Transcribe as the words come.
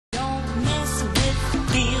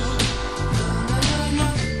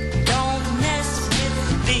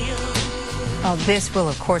Well, this will,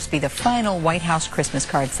 of course, be the final White House Christmas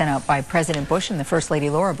card sent out by President Bush and the First Lady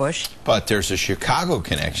Laura Bush. But there's a Chicago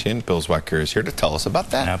connection. Bill Zwecker is here to tell us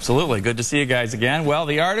about that. Absolutely. Good to see you guys again. Well,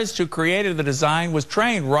 the artist who created the design was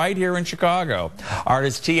trained right here in Chicago.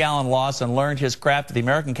 Artist T. Allen Lawson learned his craft at the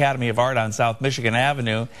American Academy of Art on South Michigan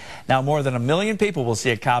Avenue. Now, more than 1 million people will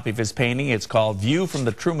see a copy of his painting. It's called View from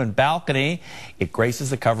the Truman Balcony. It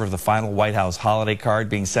graces the cover of the final White House holiday card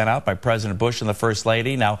being sent out by President Bush and the First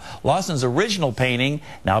Lady. Now, Lawson's original painting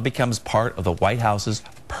now becomes part of the White House's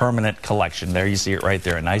permanent collection. There you see it right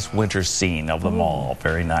there, a nice winter scene of the mall.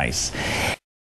 Very nice.